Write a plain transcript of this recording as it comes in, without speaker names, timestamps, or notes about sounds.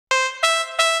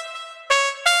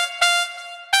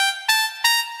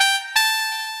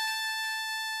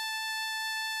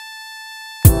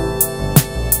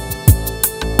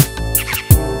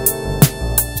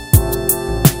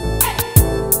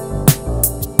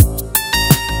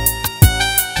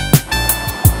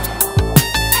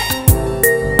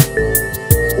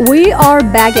We are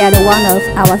back at one of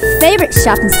our favorite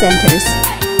shopping centers.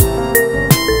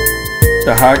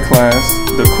 The high class,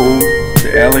 the cool,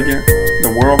 the elegant,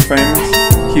 the world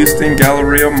famous Houston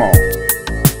Galleria Mall.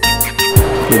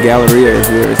 The Galleria is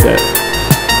where it's at.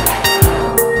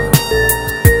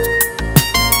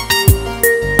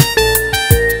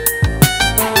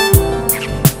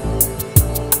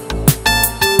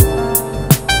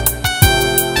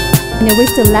 We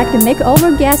select the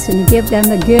makeover guests and give them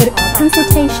a good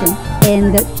consultation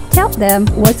and tell them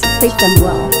what fits them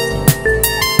well.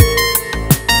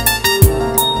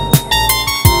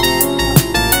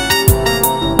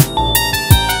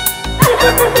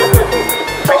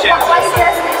 Why are you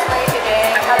dressing this way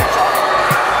today? I got a job.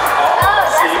 Oh,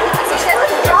 that's because you said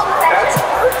the job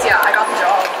was yeah, I got the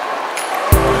job.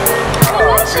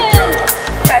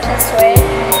 Fashion Sway,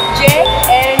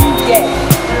 JNJ.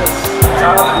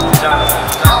 Johnathan.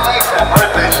 I'll make that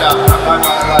birthday shop. I'm not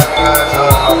gonna like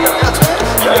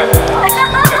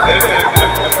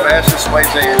Fashion Sway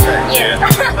JNJ. Yeah.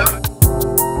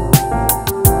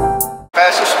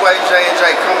 Fashion Sway JNJ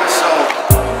coming soon.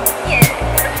 Yeah.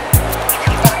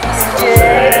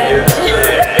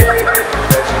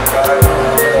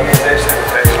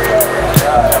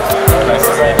 Nice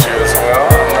to meet you as well.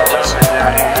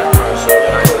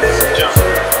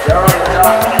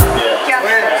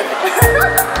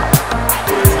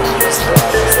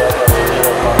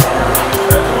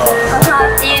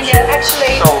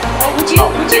 Actually,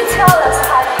 would you tell us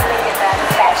how do you think about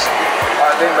fashion?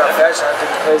 I think about fashion, I think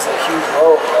it plays a huge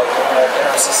role in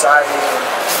our society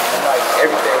and like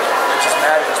everything. It just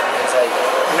matters because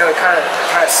it kind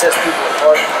of sets people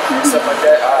apart and stuff like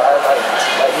that. I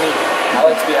like me. I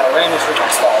like to be outlandish with my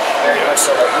style, very much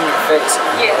so like in your face.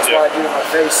 Yeah. That's why I do my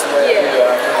face, the way I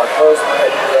do my clothes, the way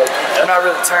I do I'm not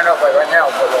really turned up like right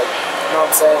now, but like you know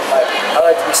what I'm saying? Like I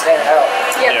like to be standing out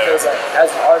because like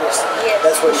as an artist,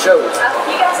 that's what shows.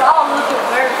 You guys all look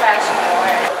very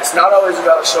fashionable. It's not always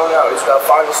about showing out, it's about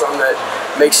finding something that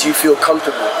makes you feel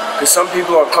comfortable. Because some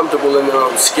people are comfortable in their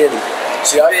own skin.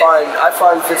 See, I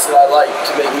find fits that I like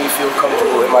to make me feel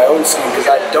comfortable in my own skin because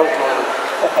I don't want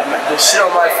the shit on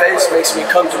my face makes me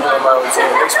comfortable in my own skin.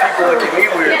 It makes people look at me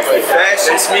weird, but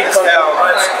Fashion makes me is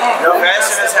comfortable.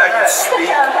 fashion is how you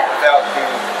speak without being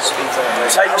speaking.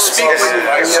 It's how you speak when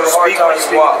you have a hard speak time when you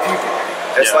speaking walk. to people.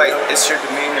 It's like it's your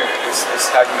demeanor. It's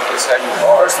how you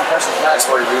are. First impression, that's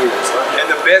what it is. And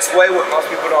the best way, what most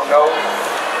people don't know,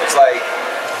 is like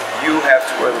you have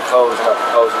to wear the clothes, not the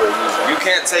clothes wear you. You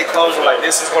can't take clothes and like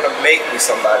this is gonna make me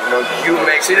somebody. You know, you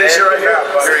make See this shit right here?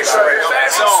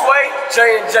 Fashion Sway,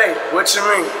 J&J. What you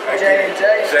mean? JNJ.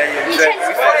 J&J.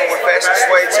 We fucking with Fashion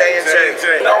Sway,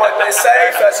 J&J. You know what they say?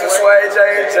 Fashion Sway,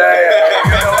 J&J. You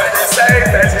know what they say?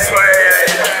 Fashion Sway.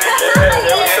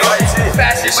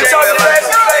 Fashion We talking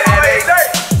Fashion Sway,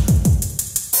 J&J.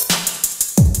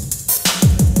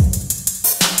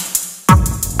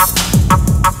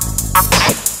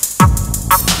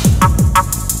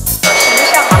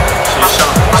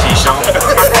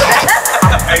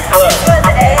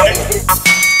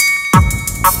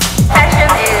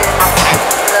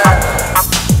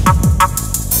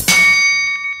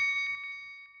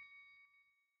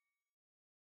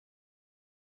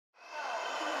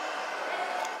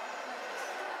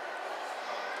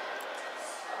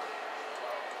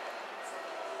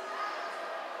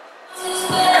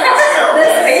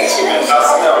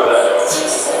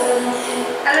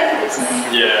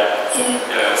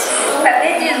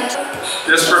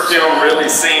 This perfume really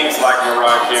seems like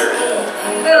Mariah Carey.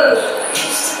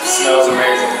 Smells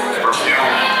amazing. Perfume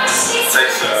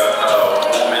takes a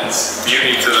woman's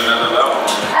beauty to another level.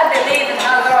 I believe in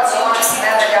how girls want to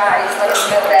smell the guys, like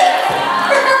smell that.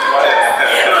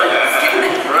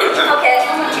 Okay,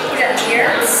 I'm gonna keep it in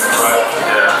here. Right,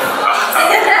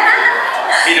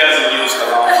 he doesn't use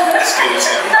cologne, excuse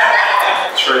him.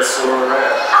 Tresor.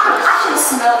 I can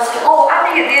smell it. Oh, I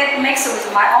think it makes it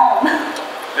with my own.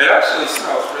 It actually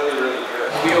smells really, really good.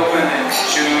 We opened in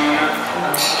June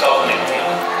 2018.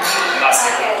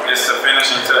 It's the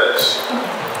finishing touch.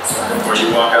 Where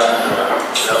you walk out the door.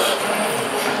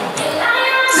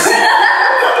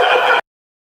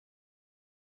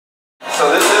 So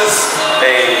this is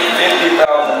a $50,000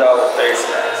 face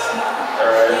mask.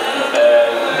 Alright.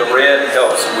 And the red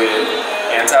helps with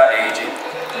anti-aging.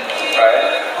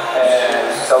 Right? And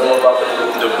tell them about the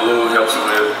blue. The blue helps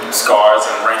with scars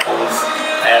and wrinkles.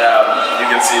 And you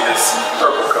can see this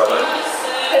purple color.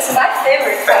 It's my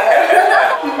favorite color.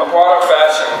 A part of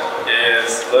fashion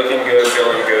is looking good,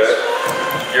 feeling good.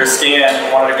 Your skin,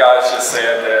 one of the guys just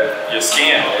said that your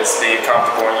skin is being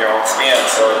comfortable in your own skin.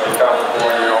 So if you're comfortable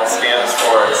in your own skin as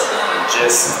far as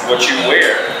just what you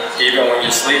wear, Even when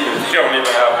you're sleeping, you don't even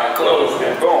have on clothes,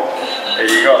 then boom, there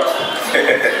you go.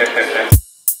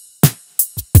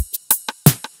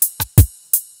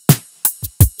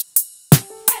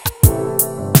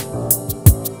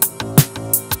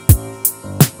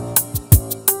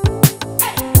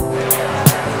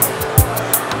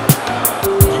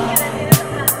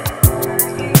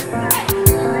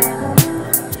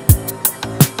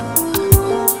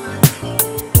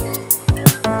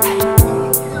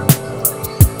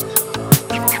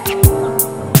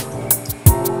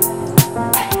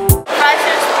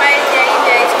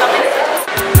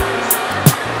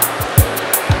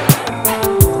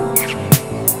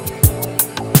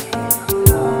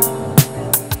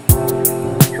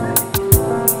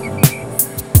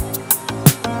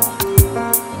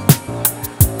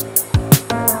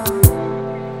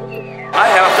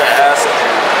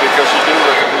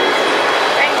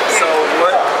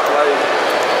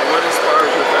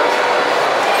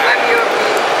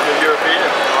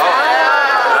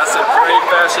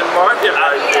 Market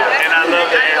right there. And I love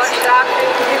the answer. I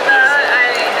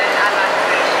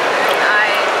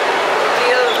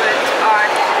deal with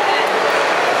art and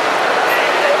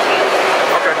okay.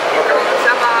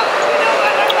 Somehow, you know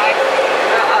what I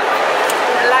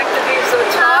like to be so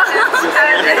tall. You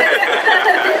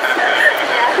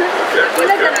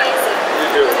look amazing. You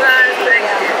do. Thank you. I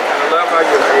love how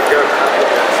you make up.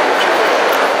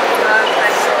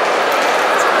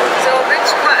 So which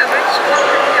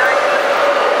company are you?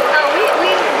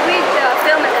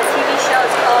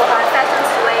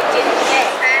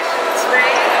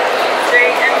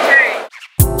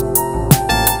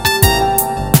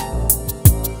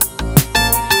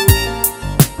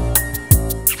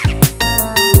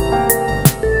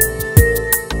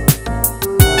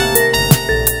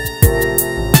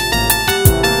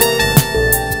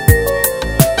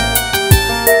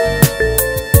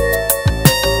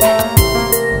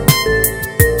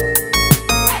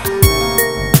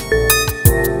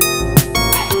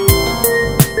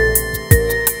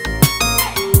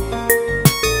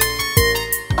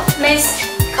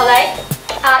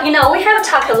 You know, we have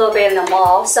talked a little bit in the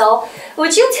mall, so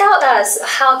would you tell us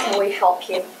how can we help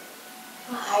you?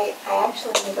 I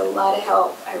actually need a lot of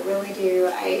help. I really do.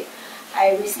 I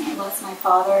recently lost my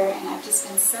father, and I've just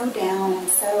been so down and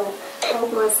so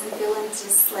hopeless and feeling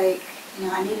just like, you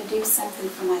know, I need to do something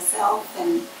for myself,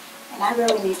 and I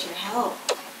really need your help.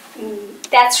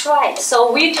 That's right.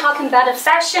 So we're talking about the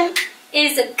fashion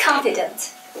is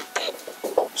confident.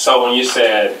 So when you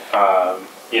said,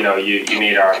 you know, you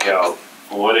need our help,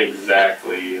 what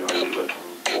exactly are you looking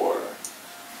for?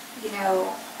 You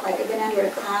know, like I've been under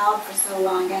a cloud for so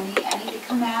long. I need to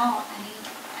come out. I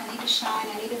need to shine.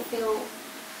 I need to feel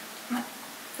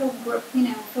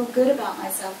good about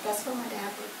myself. That's what my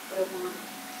dad would want.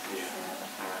 Yeah.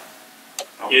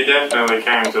 So. You definitely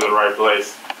came to the right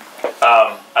place.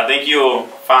 I think you'll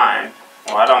find,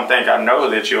 well, I don't think, I know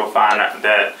that you'll find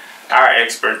that our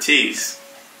expertise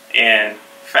in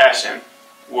fashion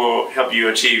will help you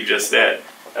achieve just that.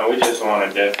 And we just want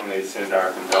to definitely send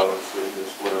our condolences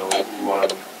as well. We want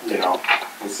to, you know,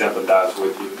 we sympathize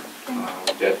with you. We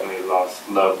definitely lost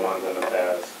loved ones in the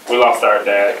past. We lost our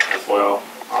dad as well,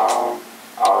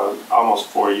 almost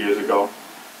 4 years ago.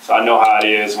 So I know how it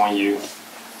is when you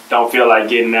don't feel like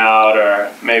getting out, or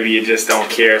maybe you just don't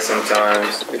care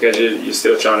sometimes because you're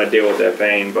still trying to deal with that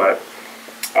pain. But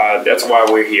that's why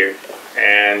we're here.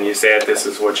 And you said this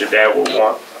is what your dad would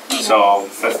want. So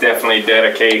let's definitely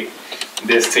dedicate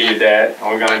this to your dad,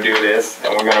 and we're gonna do this,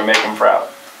 and we're gonna make him proud.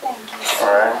 Thank you.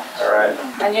 All right.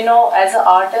 And you know, as an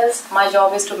artist, my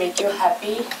job is to make you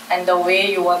happy, and the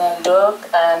way you wanna look,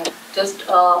 and just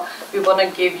we wanna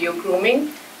give you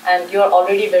grooming, and you're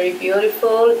already very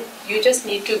beautiful. You just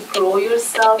need to grow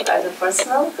yourself as a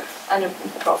personal and a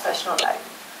professional life.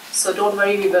 So don't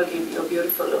worry, we will give you a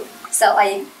beautiful look. So are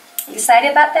you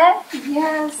excited about that?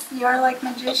 Yes, you are like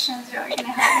magicians. You're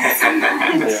gonna help me so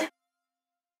much.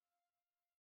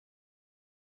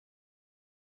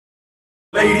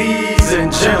 Ladies and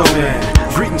gentlemen,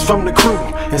 greetings from the crew.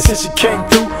 And since you came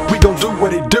through, we gon' do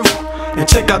what it do. And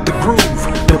check out the groove,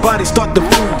 the body start to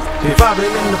move. They vibing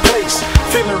in the place,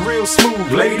 feeling real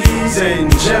smooth. Ladies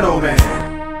and gentlemen,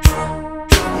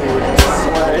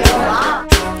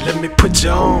 let me put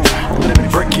you on, let me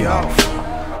break you off.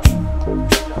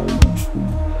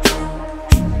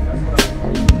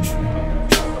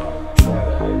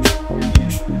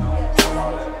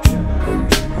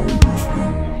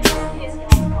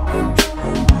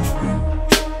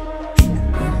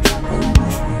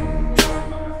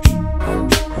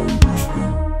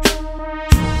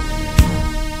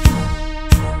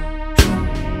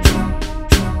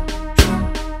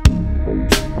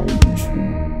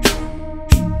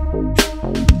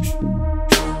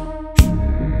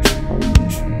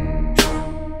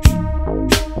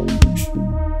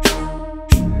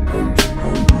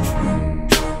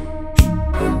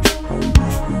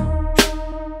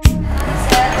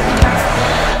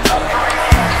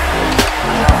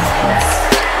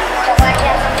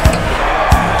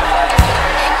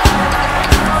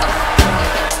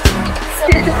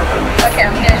 Okay,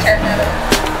 I'm gonna try another.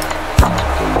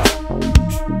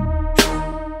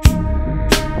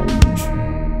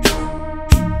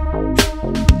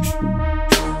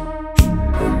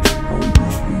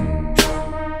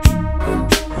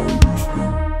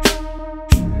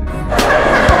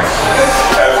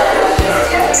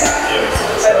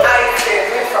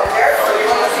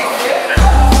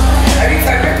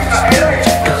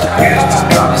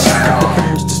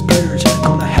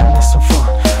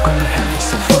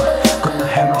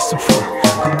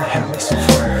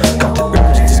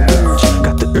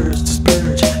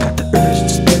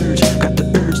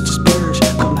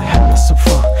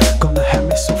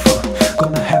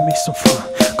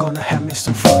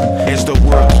 As the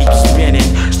world keeps spinning,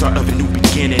 start of a new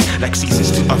beginning, like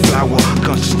seasons to a flower,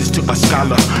 consciousness to a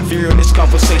scholar. Fearless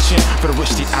conversation for the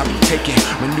risk that I be taking,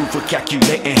 maneuver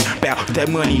calculating about that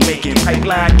money making.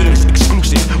 Pipeline is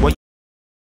exclusive.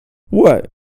 What?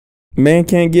 Man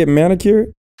can't get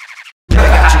manicured?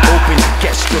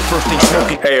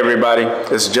 Hey everybody,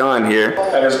 it's John here.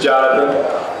 And it's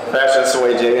Johnathan. Fashion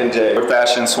Sway JNJ. We're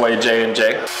Fashion Sway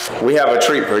JNJ. We have a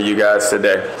treat for you guys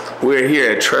today. We're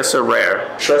here at Tressa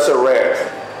Rare. Tressa Rare,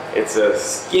 it's a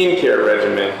skincare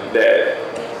regimen that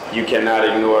you cannot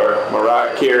ignore.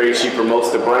 Mariah Carey, she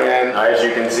promotes the brand. As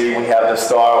you can see, we have the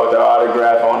star with the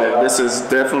autograph on it. This is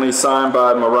definitely signed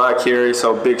by Mariah Carey,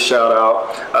 so big shout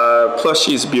out. Plus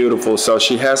she's beautiful, so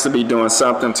she has to be doing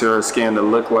something to her skin to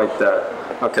look like that,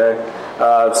 okay?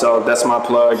 So that's my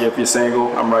plug. If you're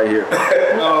single, I'm right here.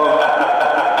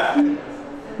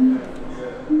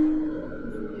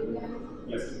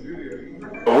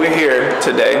 We're here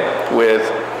today with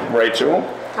Rachel.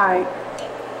 Hi.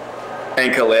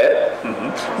 And Colette.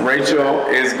 Rachel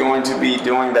is going to be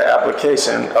doing the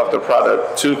application of the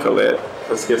product to Colette.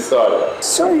 Let's get started.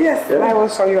 Sure, yes. Yeah. I will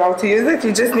show you how to use it.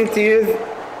 You just need to use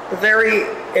very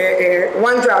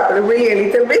one drop, really a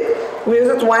little bit. We use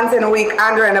it once in a week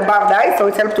under and above the eye, so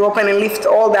it helps to open and lift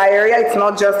all the eye area. It's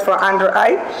not just for under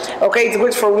eye. Okay, it's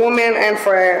good for women and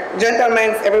for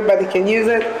gentlemen. Everybody can use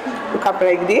it. Look up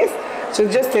like this. So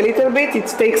just a little bit, it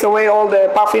takes away all the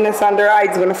puffiness under eye.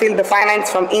 It's going to fill the fine lines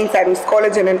from inside with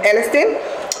collagen and elastin.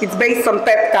 It's based on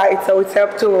peptides, so it's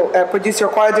helped to produce your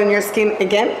collagen in your skin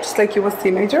again, just like you was a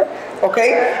teenager,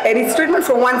 okay? And it's treatment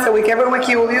for once a week. Every week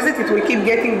you will use it, it will keep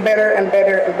getting better and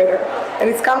better and better. And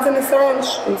it comes in a syringe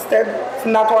instead. It's a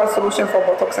natural solution for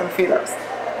Botox and fillers,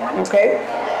 okay?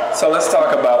 So let's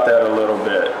talk about that a little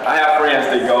bit. I have friends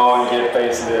that go and get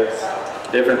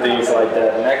facelifts, different things like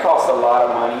that, and that costs a lot of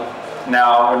money.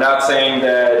 Now, we're not saying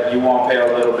that you won't pay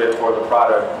a little bit for the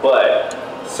product, but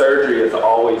surgery is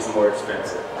always more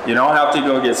expensive. You don't have to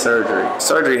go get surgery.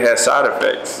 Surgery has side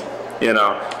effects, you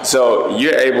know. So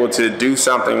you're able to do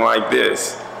something like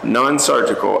this,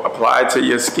 non-surgical, applied to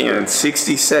your skin,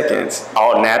 60 seconds,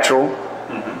 all natural,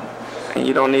 and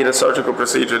you don't need a surgical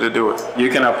procedure to do it. You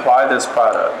can apply this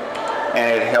product,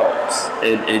 and it helps.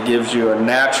 It gives you a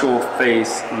natural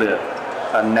face lift,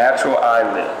 a natural eye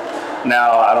lift.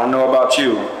 Now, I don't know about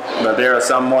you, but there are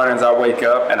some mornings I wake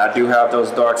up and I do have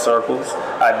those dark circles.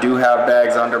 I do have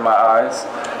bags under my eyes.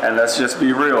 And let's just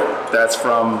be real. That's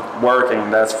from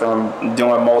working. That's from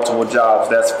doing multiple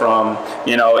jobs. That's from,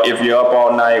 you know, if you're up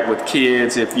all night with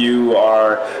kids, if you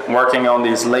are working on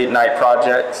these late night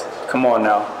projects, come on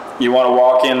now. You want to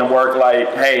walk into work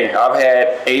like, hey, I've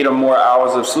had 8 or more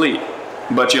hours of sleep,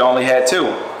 but you only had 2.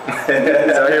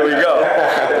 So here we go.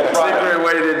 Secret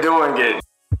way to doing it.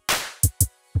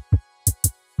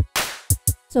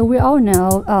 So we all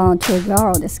know to a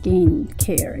girl, the skin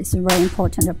care is a very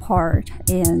important part,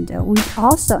 and we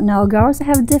also know girls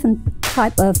have different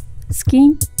type of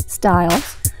skin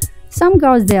styles. Some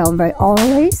girls, they are very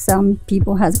oily, some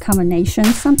people has a combination,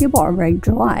 some people are very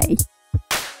dry.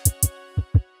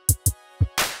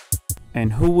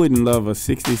 And who wouldn't love a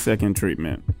 60-second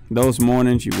treatment? Those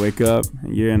mornings you wake up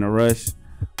and you're in a rush,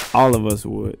 all of us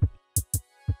would.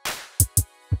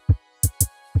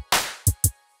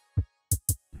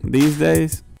 These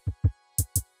days,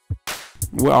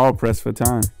 we're all pressed for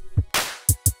time.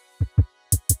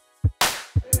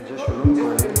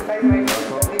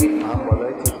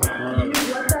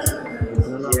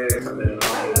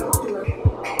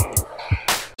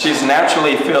 She's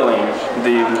naturally feeling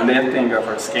the lifting of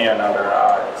her skin under her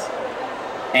eyes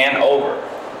and over,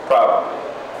 probably,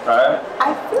 right?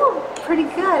 I feel pretty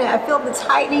good. I feel the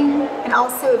tightening, and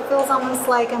also it feels almost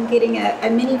like I'm getting a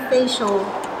mini facial,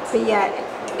 but yet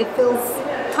it feels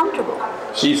comfortable.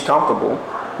 She's comfortable,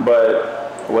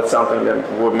 but what's something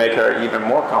that would make her even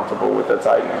more comfortable with the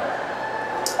tightening?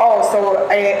 Oh, so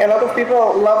a lot of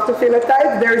people love to feel it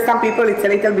tight. There are some people it's a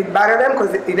little bit better them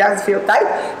because it does feel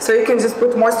tight. So you can just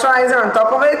put moisturizer on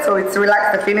top of it, so it's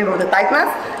relaxed the feeling of the tightness,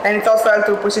 and it's also helps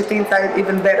to push it inside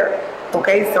even better.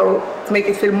 Okay, so to make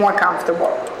it feel more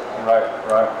comfortable. Right,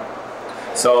 right.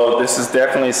 So this is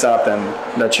definitely something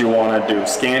that you want to do.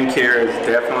 Skincare is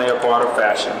definitely a part of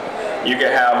fashion. You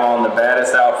can have on the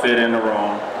baddest outfit in the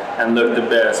room and look the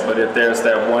best, but if there's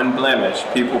that one blemish,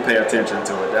 people pay attention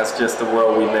to it. That's just the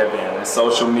world we live in. It's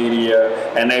social media,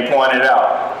 and they point it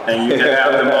out. And you can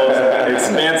have the most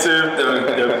expensive,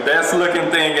 the best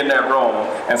looking thing in that room,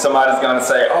 and somebody's gonna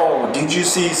say, oh, did you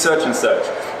see such and such?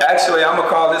 Actually, I'm gonna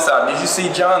call this out. Did you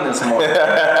see John this morning?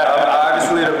 I'm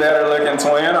obviously the better looking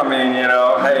twin. I mean, you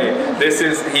know, hey,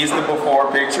 he's the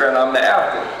before picture and I'm the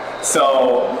after.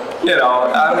 So, you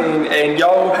know, I mean, and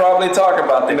y'all will probably talk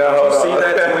about that. No, you see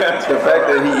that twin? The fact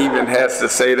that he even has to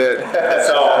say that.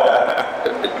 So,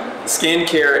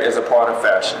 skincare is a part of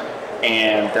fashion,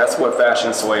 and that's what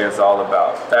Fashion Sway is all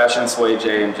about. Fashion Sway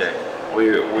JNJ. We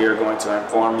are going to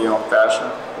inform you on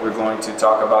fashion. We're going to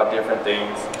talk about different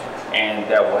things, and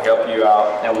that will help you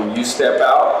out. And when you step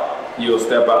out, you'll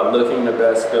step out looking the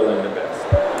best, feeling the best.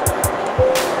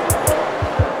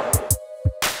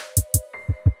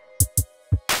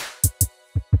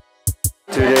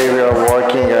 Today we are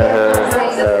working at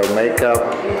her makeup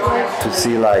to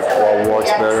see like what works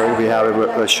better. We have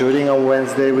a shooting on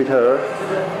Wednesday with her,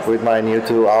 with my new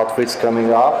 2 outfits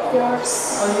coming up,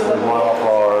 with one of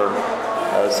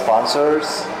our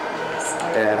sponsors.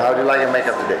 And how do you like your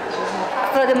makeup today?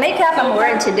 So the makeup I'm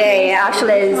wearing today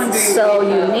actually is so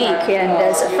unique, and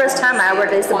it's the first time I wear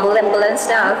this blend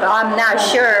stuff. I'm not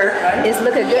sure it's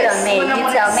looking good on me. You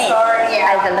tell me.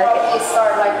 I look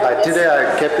it. Today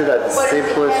I kept it at the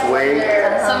simplest way.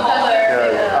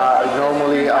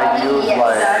 Normally I use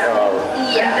like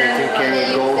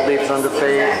 18K gold beads on the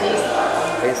face.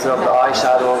 Instead of the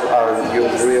eyeshadow, I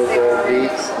use real gold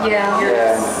beads. Yeah.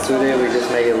 And today we just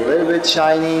make it a little bit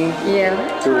shiny. Yeah.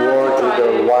 To work with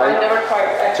the white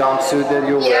jumpsuit that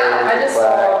you're wearing with the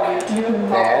black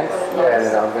pants.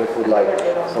 And I'm gonna put like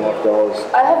some of those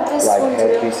like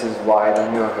headpieces white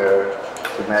on your hair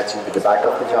to match it with the back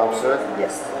of the jumpsuit.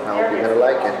 Yes. I hope you're gonna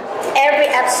like it. Every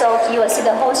episode you will see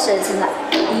the hostess and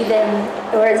even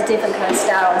wears different kind of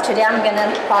style. Today I'm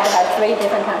gonna probably have 3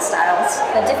 different kind of styles.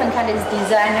 The different kind is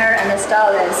designer and the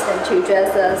stylist, and to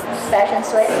dress as Fashion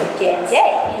Sway JNJ.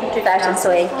 Fashion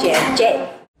Sway JNJ.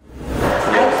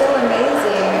 I feel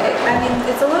amazing. I mean,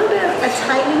 it's a little bit of a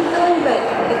tightening feeling, but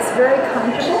it's very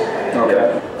comfortable.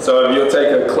 Okay. So if you'll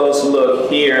take a close look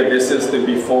here, this is the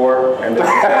before, and this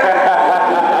is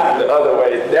the other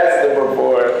way. That's the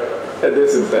before, and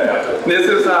this is the after. This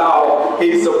is how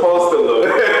he's supposed to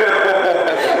look.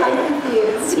 I'm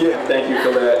confused. Yeah. Thank you,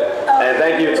 Colette. And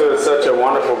thank you to such a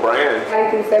wonderful brand.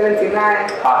 1979.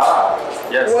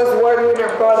 Yes. Was World Winner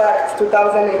Products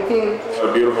 2018.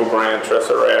 A beautiful brand,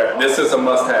 Tressa Rare. This is a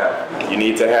must-have. You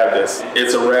need to have this.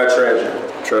 It's a rare treasure.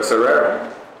 Tressa Rare.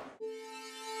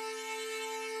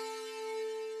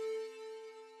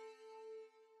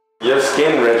 Your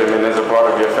skin regimen is a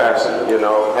part of your fashion. You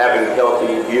know, having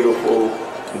healthy, beautiful,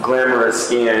 glamorous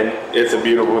skin is a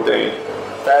beautiful thing.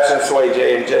 Fashion Sway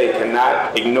JNJ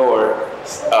cannot ignore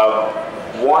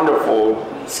a wonderful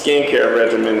skincare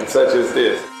regimen such as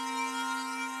this.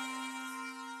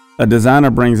 A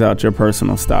designer brings out your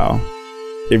personal style.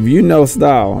 If you know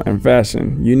style and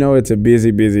fashion, you know it's a busy,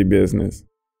 busy business.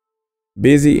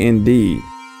 Busy indeed,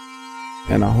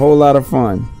 and a whole lot of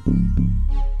fun.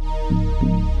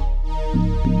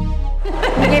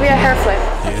 Give you a hair flip.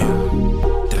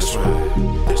 Yeah, that's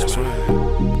right. That's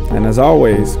right. And as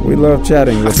always, we love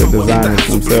chatting with the designers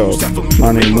themselves,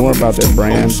 learning more about their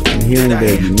brands and hearing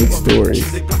their unique stories.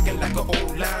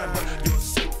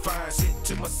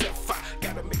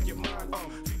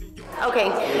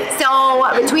 Okay, so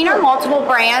between our multiple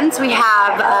brands, we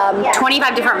have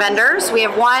 25 different vendors. We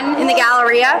have one in the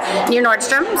Galleria near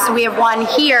Nordstrom's. We have one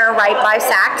here right by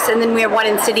Saks, and then we have one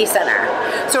in City Center.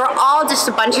 So we're all just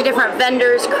a bunch of different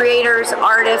vendors, creators,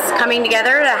 artists coming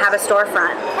together to have a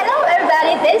storefront. Hello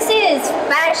everybody, this is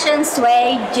Fashion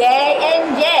Sway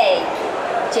JNJ.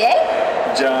 J?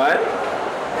 John.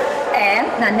 And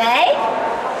Nanae.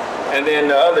 And then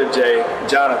the other J,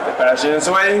 Johnathan. Fashion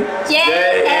Sway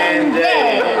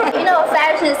JNJ. You know,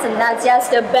 fashion is not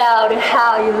just about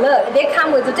how you look. They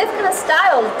come with different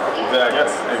styles. Exactly.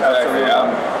 Yes, exactly.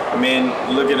 I mean,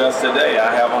 look at us today.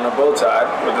 I have on a bow tie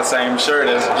with the same shirt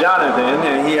as Johnathan,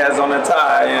 and he has on a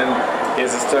tie, and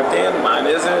His is tucked in, mine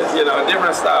isn't, you know, a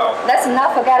different style. Let's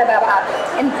not forget about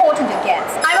important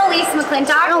guests. I'm Elise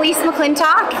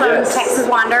McClintock from Texas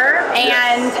Wanderer,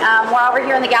 and we're over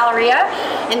here in the Galleria.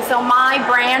 And so my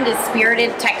brand is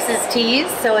Spirited Texas Teas.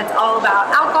 So it's all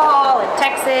about alcohol and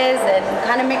Texas and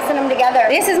kind of mixing them together.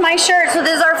 This is my shirt. So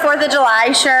this is our 4th of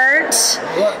July shirt.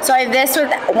 So I have this with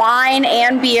wine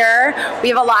and beer. We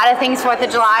have a lot of things 4th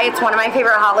of July. It's one of my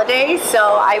favorite holidays.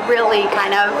 So I really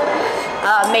kind of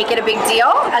make it a big deal.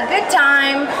 A good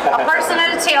time, a person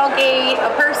at a tailgate,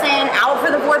 a person out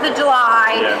for the 4th of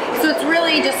July. So it's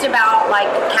really just about like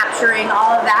capturing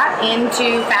all of that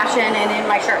into fashion and in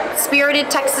my shirt. Spirited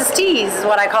Texas Teas is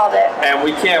what I called it. And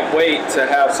we can't wait to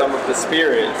have some of the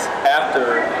spirits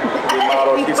after we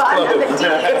model these clothes.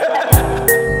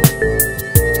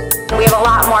 We have a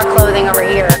lot more clothing over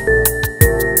here.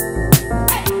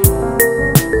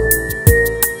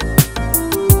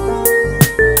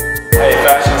 Hey,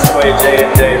 Fashion Sway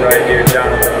JNJ right here,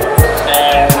 Johnathan.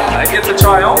 And I get to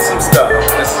try on some stuff.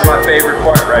 This is my favorite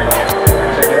part right here.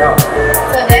 Check it out.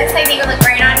 So this I think will look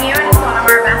great on you, and it's one of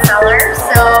our best sellers.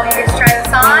 So you just try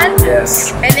this on. Yes.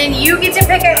 And then you get to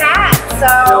pick a hat. So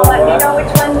let me know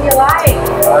which one you like.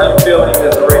 I'm feeling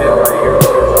this red right here.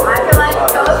 I feel like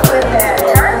it goes with it.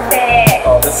 Perfect.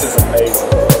 Oh, this is amazing.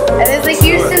 And this is a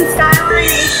Houston style on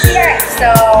HTX.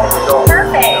 So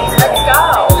perfect. Let's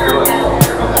go.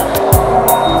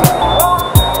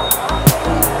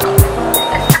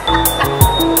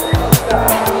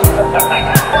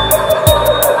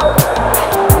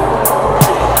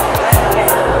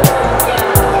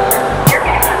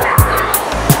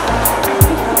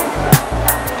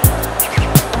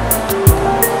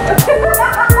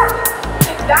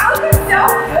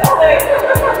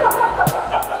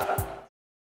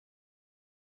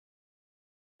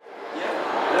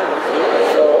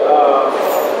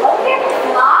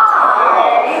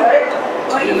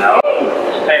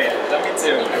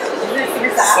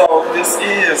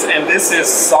 This is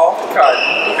soft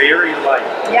cotton, very light.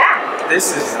 Yeah.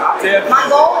 This is definitely. My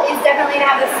goal is definitely to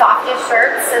have the softest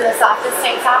shirts and the softest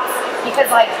tank tops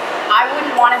because, like, I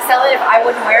wouldn't want to sell it if I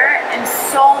wouldn't wear it. And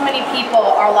so many people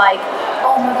are like,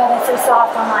 "Oh my God, that's so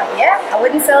soft." I'm like, "Yeah, I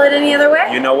wouldn't sell it any other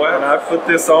way." You know what? When I put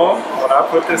this on,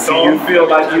 do you feel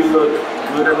like you look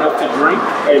good enough to drink?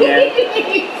 Hey man.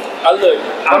 I'm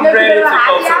ready to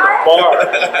go to the bar.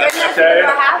 Okay?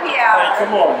 Hey,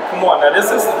 come on. Now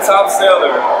this is the top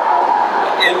seller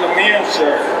in the men's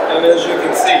shirt, and as you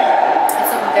can see, it's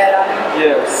looking good on him.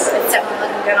 Yes. It's definitely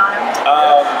looking good on him.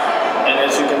 And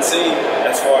as you can see,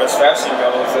 as far as fashion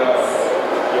goes,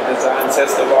 your design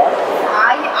sets the bar.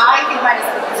 I think my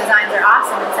designs are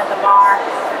awesome and set the bar.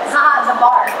 The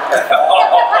bar.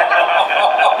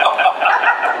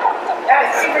 That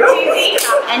was super cheesy.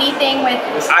 Anything with...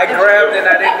 I grabbed and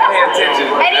I didn't pay attention.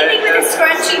 Anything with a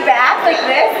scrunchy back like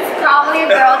this is probably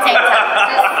a girl tank top.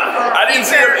 I didn't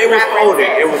see it. It was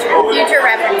folded. It was folded. Future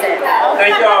references.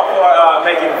 Thank y'all for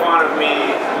making fun of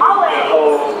me. Always.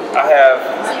 I have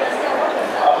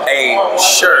a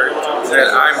shirt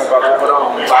that I'm about to put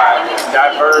on by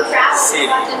Diversity.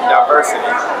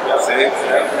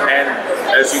 And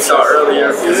as you saw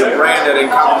earlier, it's a brand that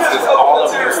encompasses all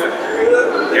of Houston.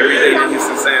 Everything that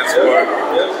Houston stands for.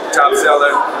 Top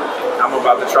seller. I'm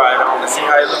about to try it on and see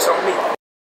how it looks on me.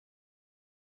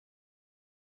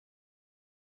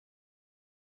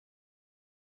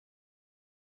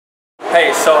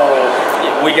 Hey, so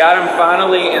we got him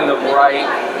finally in the right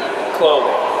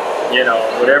clothing. You know,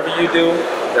 whatever you do,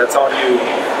 that's on you.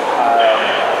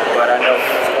 But I know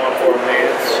he's going for a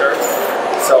man's shirt.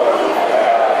 So,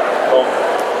 boom.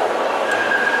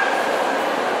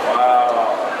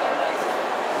 Wow.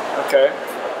 Okay.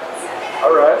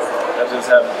 All right. That just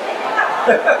happened.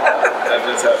 That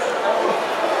just happened.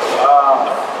 Wow.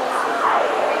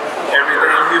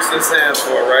 Everything Houston stands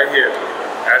for right here.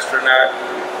 Astronaut,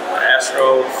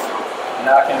 Astros,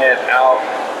 knocking it out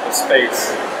of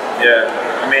space. Yeah,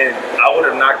 I mean, I would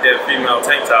have knocked that female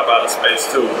tank top out of space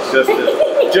too,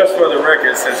 just for the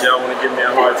record, since y'all want to give me a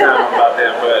hard time about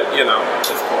that. But you know, it's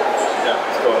cool. Yeah,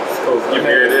 it's cool. It's cool.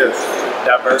 Here it is.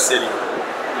 Diversity.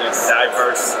 Yes.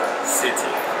 Diverse city.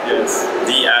 Yes.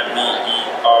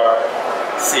 D-I-V-E-R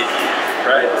city.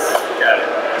 Right. Got it.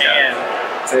 And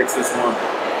Texas woman.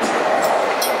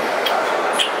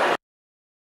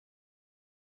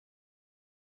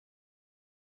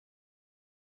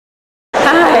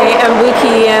 Hi, I'm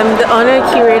Wiki. I'm the owner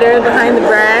and curator behind the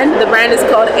brand. The brand is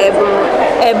called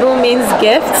Ebu means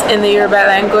gift in the Yoruba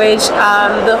language.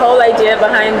 The whole idea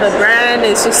behind the brand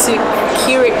is just to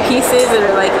curate pieces that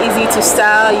are like easy to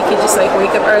style. You can just like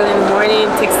wake up early in the morning,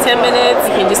 it takes 10 minutes.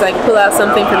 You can just like pull out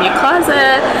something from your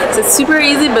closet. So it's super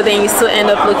easy, but then you still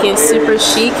end up looking super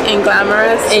chic and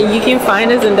glamorous. And you can find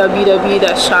us in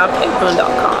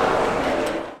www.shopebun.com.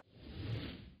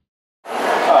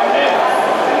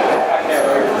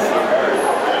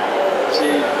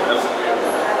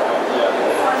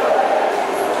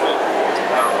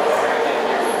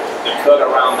 Cut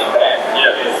around the back,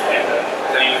 and the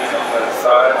things on the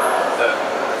side, the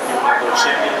little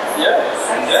shimmy. Yeah.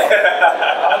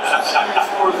 I'm serious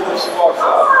for when she walks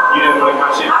out. You didn't like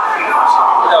my shimmy?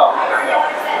 No.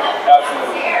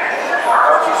 Absolutely.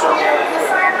 Don't you show me how to do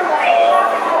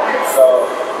it? So,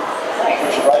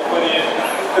 put your right foot in.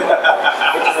 Put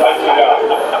your right foot out.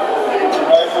 Put your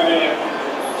right foot in.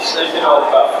 Shake it all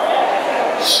about.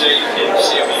 Shake and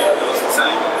shimmy. Those the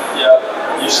same? Yeah.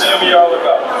 You shimmy all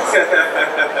about.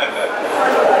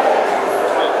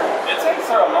 It takes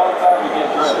her a long time to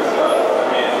get dressed.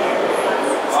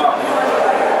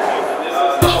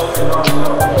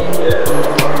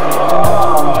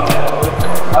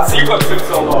 I see what took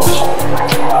so long.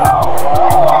 Wow.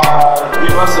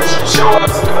 You must have show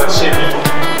us a shimmy.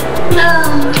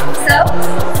 So?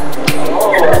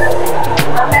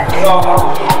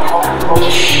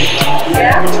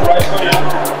 Yeah. Put your right foot in.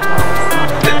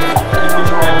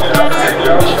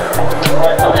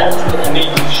 You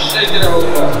need to shake it all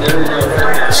about. There we go.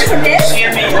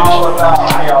 Shimmy all about.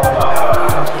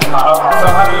 So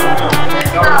how do you feel?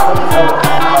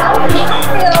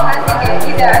 I think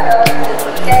either I go to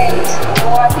the date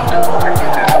or I can go work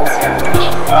in the house.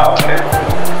 Oh, okay.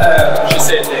 She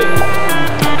said date.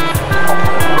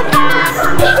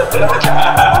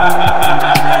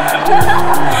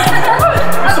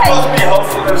 You're supposed to be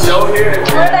hosting a show here.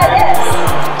 Where that is?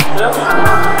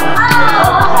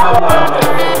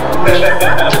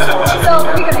 So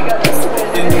we're gonna go this way.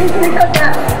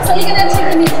 So you're gonna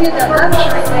take me to the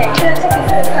luxury thing. You're gonna take me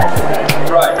to the luxury.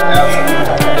 Right,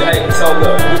 absolutely. Hey, so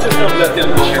look, we're just gonna let them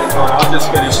go ahead and go. I'll just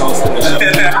finish hosting the show.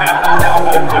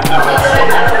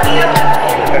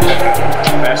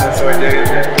 Fashion Soy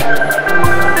JNJ.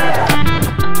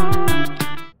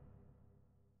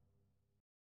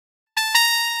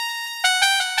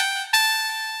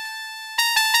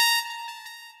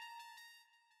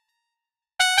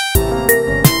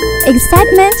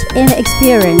 Excitement and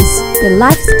experience. The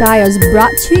lifestyle is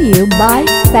brought to you by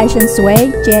Fashion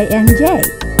Sway JNJ.